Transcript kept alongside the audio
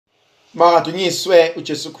Madunyiswe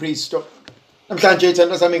uJesu Kristo. Namhlanje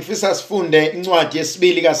ithando sami ngifisa sifunde incwadi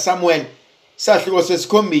yesibili kaSamuel sahluko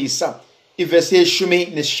sesikhombisa ivesi yeshumi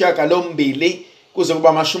nesishiyagalombili kuze kuba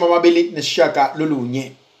amashumi amabili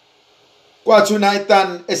nesishiyagalolunye. Kwathi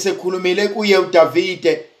uNathan esekhulumile kuye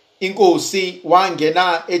uDavide inkosi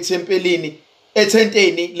wangena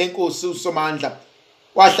ethenteni lenkosi uSomandla,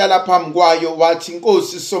 wahlala phambi kwayo wathi,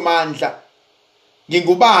 Nkosi Somandla,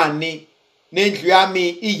 ngingubani nendlu yami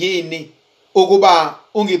iyini ukuba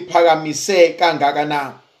ungiphakamise kangaka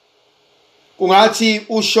na? Kungathi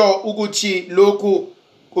usho ukuthi lokhu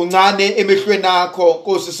kuncane emehlweni akho,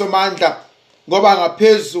 Nkosi Somandla, ngoba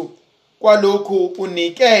ngaphezu kwalokhu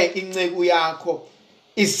unike inceku yakho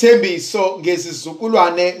isithembiso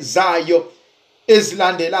ngezizukulwane zayo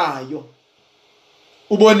ezilandelayo.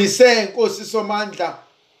 Ubonise, Nkosi Somandla,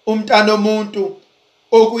 umntana omuntu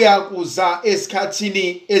okuyakuza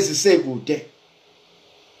esikhathini ezisekude.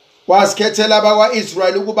 Wasikhethela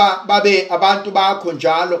abakwa-Israyeli ukuba babe abantu bakho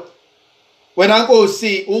njalo. Wena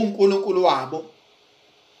Nkosi uNkulunkulu wabo.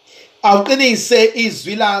 Awuqinise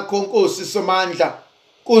izwi lakho, Nkosi Somandla,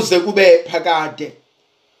 kuze kube phakade.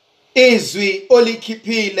 Izwi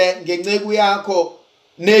olikhiphile ngenceku yakho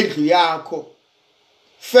nendlu yakho.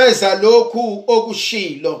 Feza lokhu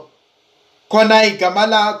okushilo, khona igama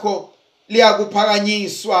lakho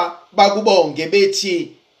liyakuphakanyiswa, bakubonge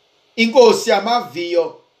bethi, Inkosi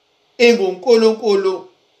yamaviyo inguNkulunkulu.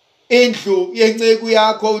 Indlu yenceku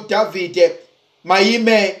yakho uDavide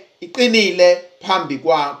mayime iqinile phambi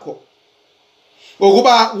kwakho.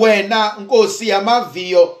 Ngokuba wena, Nkosi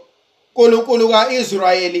yamaviyo, Nkulunkulu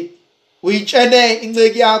ka-Israyeli, uyitshene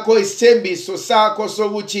inceku yakho isithembiso sakho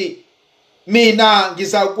sokuthi mina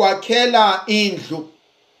ngizakwakhela indlu.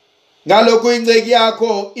 Ngalokho inceku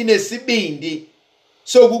yakho inesibindi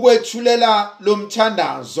sokukwethulela lo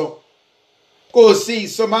mthandazo. Nkosi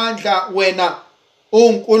Somandla, wena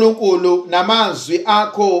uNkulunkulu namazwi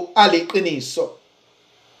akho aliqiniso.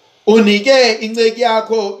 Unike inceku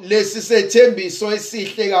yakho lesi sethembiso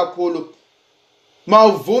esihle kakhulu.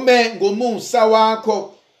 Mawuvume ngomusa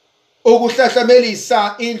wakho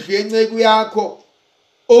ukuhlahlamelisa indlu yenceku yakho,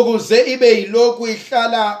 ukuze ibe yilokhu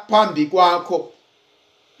ihlala phambi kwakho.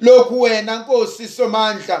 Lokhu wena, Nkosi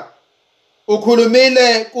Somandla,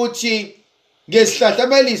 ukhulumile kuthi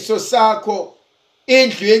ngesihlahlameliso sakho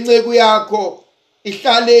indlu yenceku yakho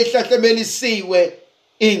ihlale ihlahlamelisiwe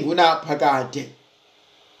ingunaphakade.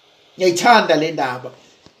 Ngiyayithanda le ndaba.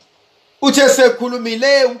 Uthe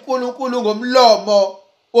sekhulumile uNkulunkulu ngomlomo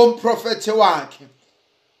womprofethi wakhe,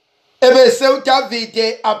 ebese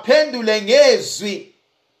uDavide aphendule ngezwi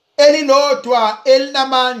elilodwa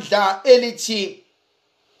elinamandla elithi,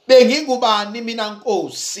 bengingubani mina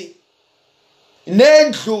Nkosi,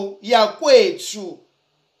 nendlu yakwethu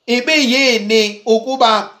ibiyini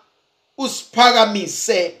ukuba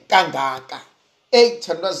usiphakamise kangaka?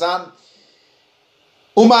 Thandwa zami,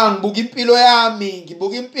 uma ngibuka impilo yami,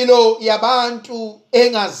 ngibuka impilo yabantu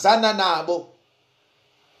engazana nabo,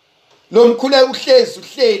 lo mkhule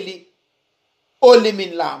uhleli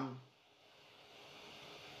olimini lami.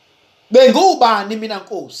 Bengubani mina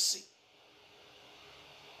Nkosi,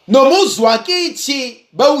 nomuzi wakithi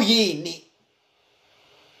bawuyini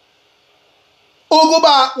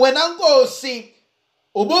ukuba wena Nkosi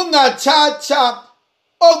ubungathatha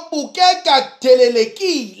okubukeka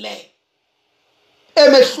kudelelekile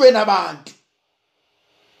emehlweni abantu,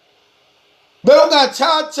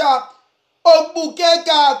 bewungathatha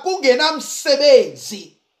okubukeka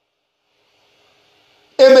kungenamsebenzi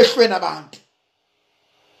emehlweni abantu.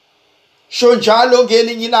 Sho njalo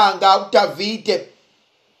ngelinye ilanga uDavide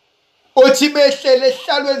othi behlele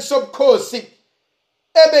esihlalweni sobukhosi,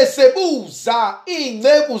 ebesebuza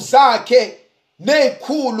ingceku zakhe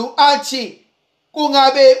nezikhulu athi,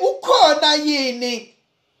 kungabe ukhona yini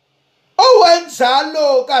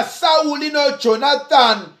owenzalo kaSawuli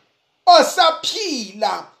noJonathan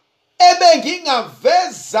osaphila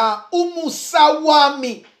ebengingaveza umusa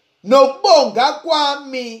wami nokubonga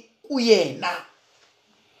kwami kuyena?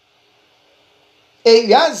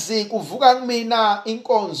 Yazi kuvuka kumina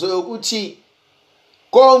inkonzo yokuthi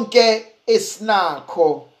konke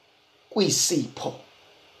esinakho kuyisipho,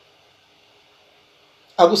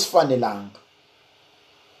 akusifanelanga,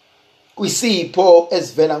 kuyisipho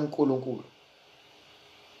ezivela kuNkulunkulu.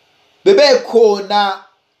 Bebekhona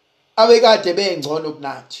abekade bengcono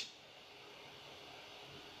kunathi,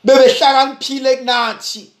 bebehlakaniphile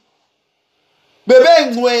kunathi,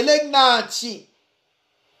 bebengcwele kunathi,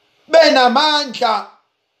 benamandla,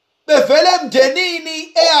 bevele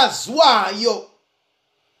emndenini eyaziwayo,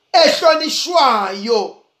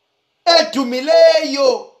 ehlonishwayo,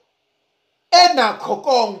 edumileyo, enakho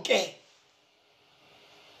konke.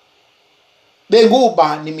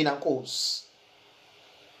 bengubani mina Nkosi?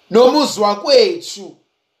 Nomuzwa kwethu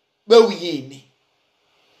bewuyini?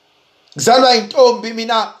 Ngizalwa intombi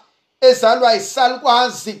mina ezalwa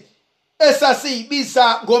isalukwazi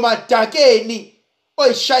esasiyibiza ngomadakeni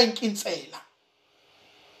oyishaya inkinsela.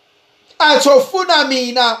 Athofuna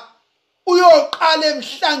mina uyoqala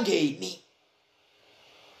emhlangeni.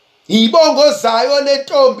 Ibongozayo le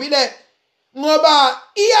ntombi le ngoba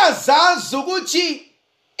iyazazi ukuthi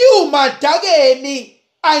iwumadakeni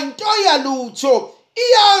ayinto yalutho.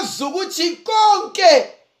 Iyazi ukuthi konke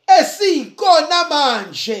esikona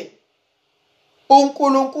manje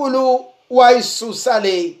uNkulunkulu wayisusa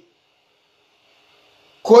le.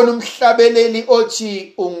 Khona umhlabeleli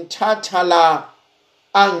othi ungithatha la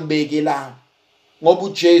angibeke la ngoba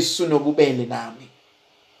uJesu nobubele nami.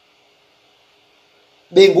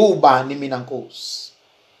 Bengubani mina Nkosi?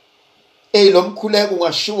 Lo mkhuleko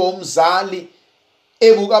ungashiwo umzali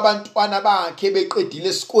ebuka abantwana bakhe beqedile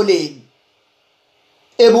esikoleni,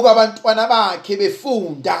 ebuka abantwana bakhe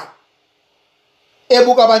befunda,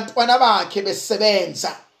 ebuka abantwana bakhe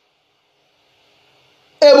besebenza,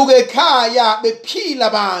 ebuka ekhaya bephila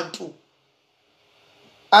abantu,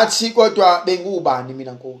 athi kodwa bengubani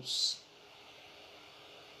mina Nkosi?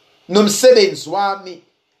 Nomsebenzi wami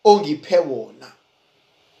ongiphe wona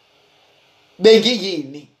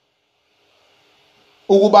bengiyini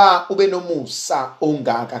ukuba ube nomusa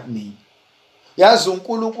ongaka kumina? Yazi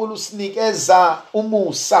uNkulunkulu usinikeza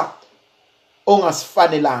umusa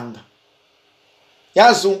ongasifanelanga.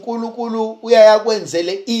 Yazi uNkulunkulu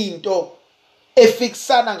uyayakwenzele into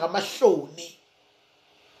efikisana ngamahloni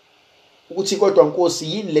ukuthi kodwa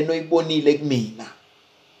Nkosi yini lena oyibonile kumina?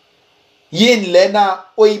 Yini lena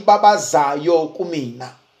oyibabazayo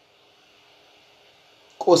kumina?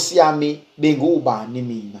 Nkosi yami bengubani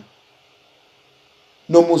mina?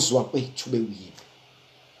 Nomuzwa kwethu bewuyini?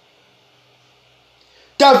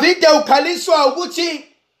 Davide ukhaliswa ukuthi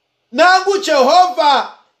nangu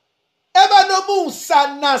Jehova eba nomusa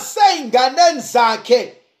naseyinganeni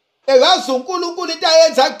zakhe. Eyazi uNkulunkulu into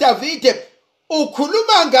ayenza kuDavide,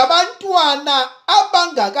 ukhuluma ngabantwana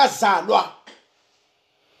abangakazalwa.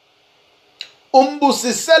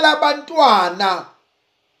 Umbusisela abantwana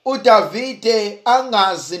uDavide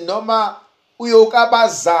angazi noma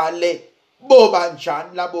uyokabazale boba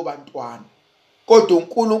njani labo bantwana. Kodwa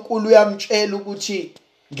uNkulunkulu uyamtshela ukuthi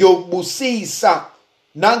ngiyokubusisa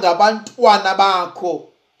nangabantwana bakho,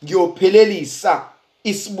 ngiyophelelisa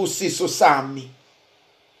isibusiso sami.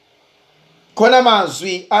 Khona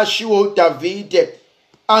amazwi ashiwo uDavide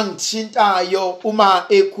angithintayo uma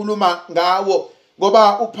ekhuluma ngawo,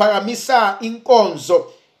 ngoba uphakamisa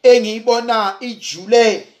inkonzo engiyibona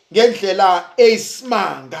ijule ngendlela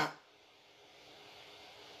eyisimanga.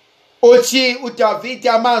 Uthi uDavide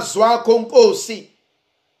amazwi akho Nkosi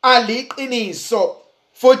aliqiniso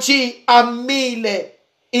futhi amile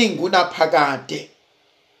ingunaphakade.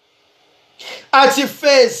 Athi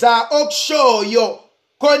feza okushoyo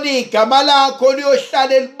khona igama lakho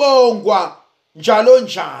liyohlala libongwa njalo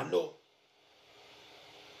njalo.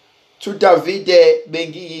 Davide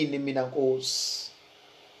bengiyini mina Nkosi?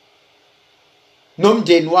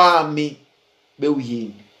 Nomndeni wami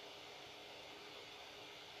bewuyini?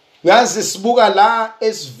 Uyazi sibuka la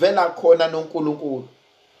esivela khona noNkulunkulu,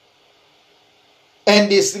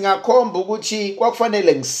 and singakhomba ukuthi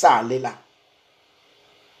kwakufanele ngisale la,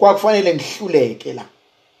 kwakufanele ngihluleke la,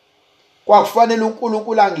 kwakufanele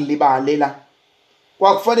uNkulunkulu angilibale la,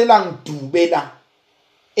 kwakufanele angidube la.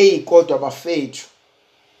 Kodwa bafethu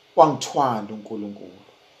wangithwala uNkulunkulu.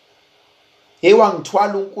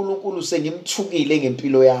 Wangithwala uNkulunkulu sengimthukile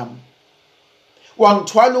ngempilo yami.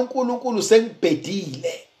 Wangithwala uNkulunkulu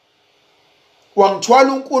sengibhedile.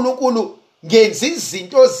 Wangithwala uNkulunkulu ngenza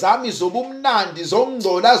izinto zami zobumnandi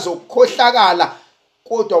zokungcola zokukhohlakala,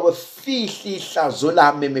 kodwa kwefihla ihlazo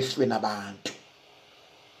lami emehlweni abantu.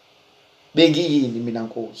 Bengiyini mina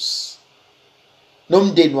Nkosi?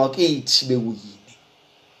 Nomndeni wakithi bewuyini?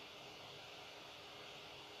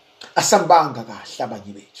 Asambanga kahle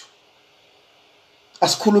abanye bethu,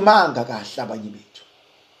 asikhulumanga kahle abanye bethu.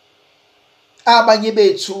 Abanye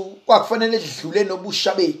bethu kwakufanele sidlule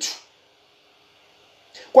nobusha bethu,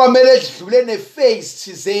 kwamele sidlule neface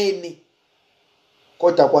thizeni,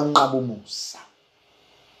 kodwa kwanqaba umusa.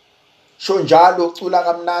 Sho njalo ucula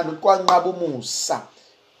kamnandi kwanqaba umusa.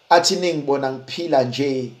 Athi ningibona ngiphila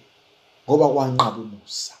nje ngoba kwanqaba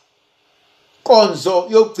umusa. Konzo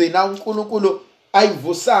yokugcina uNkulunkulu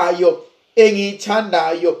ayivusayo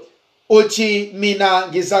engiyithandayo uthi mina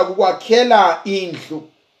ngiza kukwakhela indlu.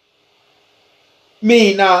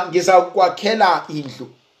 Mina ngiza kukwakhela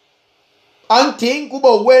indlu. Angidingi kube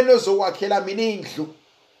wena ozokwakhela mina indlu.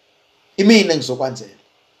 imina ngizokwanzela.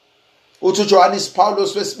 Uthi uJohannes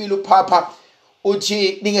Paulus wesibili uPhapha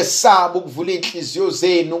uthi ningesabi ukuvula inhliziyo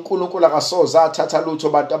zenu, uNkulunkulu akasoze athatha lutho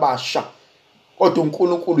abantu abasha, kodwa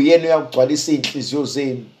uNkulunkulu yena uyakugcwalisa inhliziyo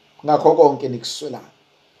zenu ngakho konke nikuswelayo.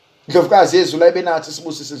 Ndlovukazi yezulu ayibenathi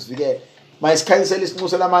sibusise sivikele. Mayisikhanyisele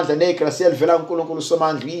isinxuso lamandla negrasi elivela kuNkulunkulu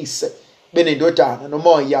somandla uyise benendodana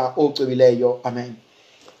nomoya ocwebileyo. Amen.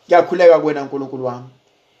 Ngiyakhuleka kuwena uNkulunkulu wami.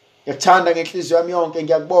 Ngiyakuthanda ngenhliziyo yami yonke,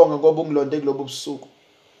 ngiyakubonga ngoba ungilonde kulobu busuku.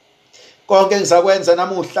 Konke engizakwenza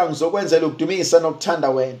namuhla ngizokwenzela ukudumisa nokuthanda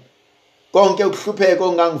wena. Konke ukuhlupheka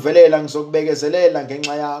ongangivelela ngizokubekezelela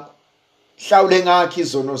ngenxa yakho. Hlawule ngakho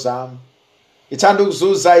izono zami. Ngithanda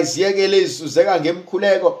ukuzuza iziyekelo ezizuzeka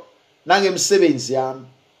ngemkhuleko nangemsebenzi yami.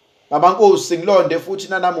 Baba Nkosi, ngilonde futhi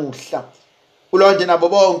nanamuhla. Ulonde nabo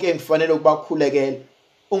bonke engifanele ukubakhulekela.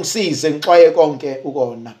 Ungisize ngixwaye konke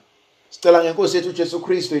ukona. Sicela ngeNkosi yethu uJesu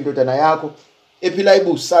Kristu indodana yakho ephila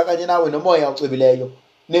ibusa kanye nawe nomoya ocwebileyo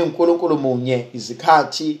neNkulunkulu munye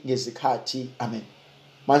izikhathi ngezikhathi. Amen.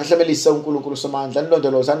 Manje hlemelise uNkulunkulu somandla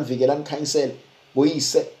nilondoloza nivikela nikhanyisele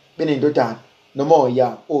boyise benendodana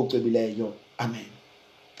nomoya ocwebileyo. Amen.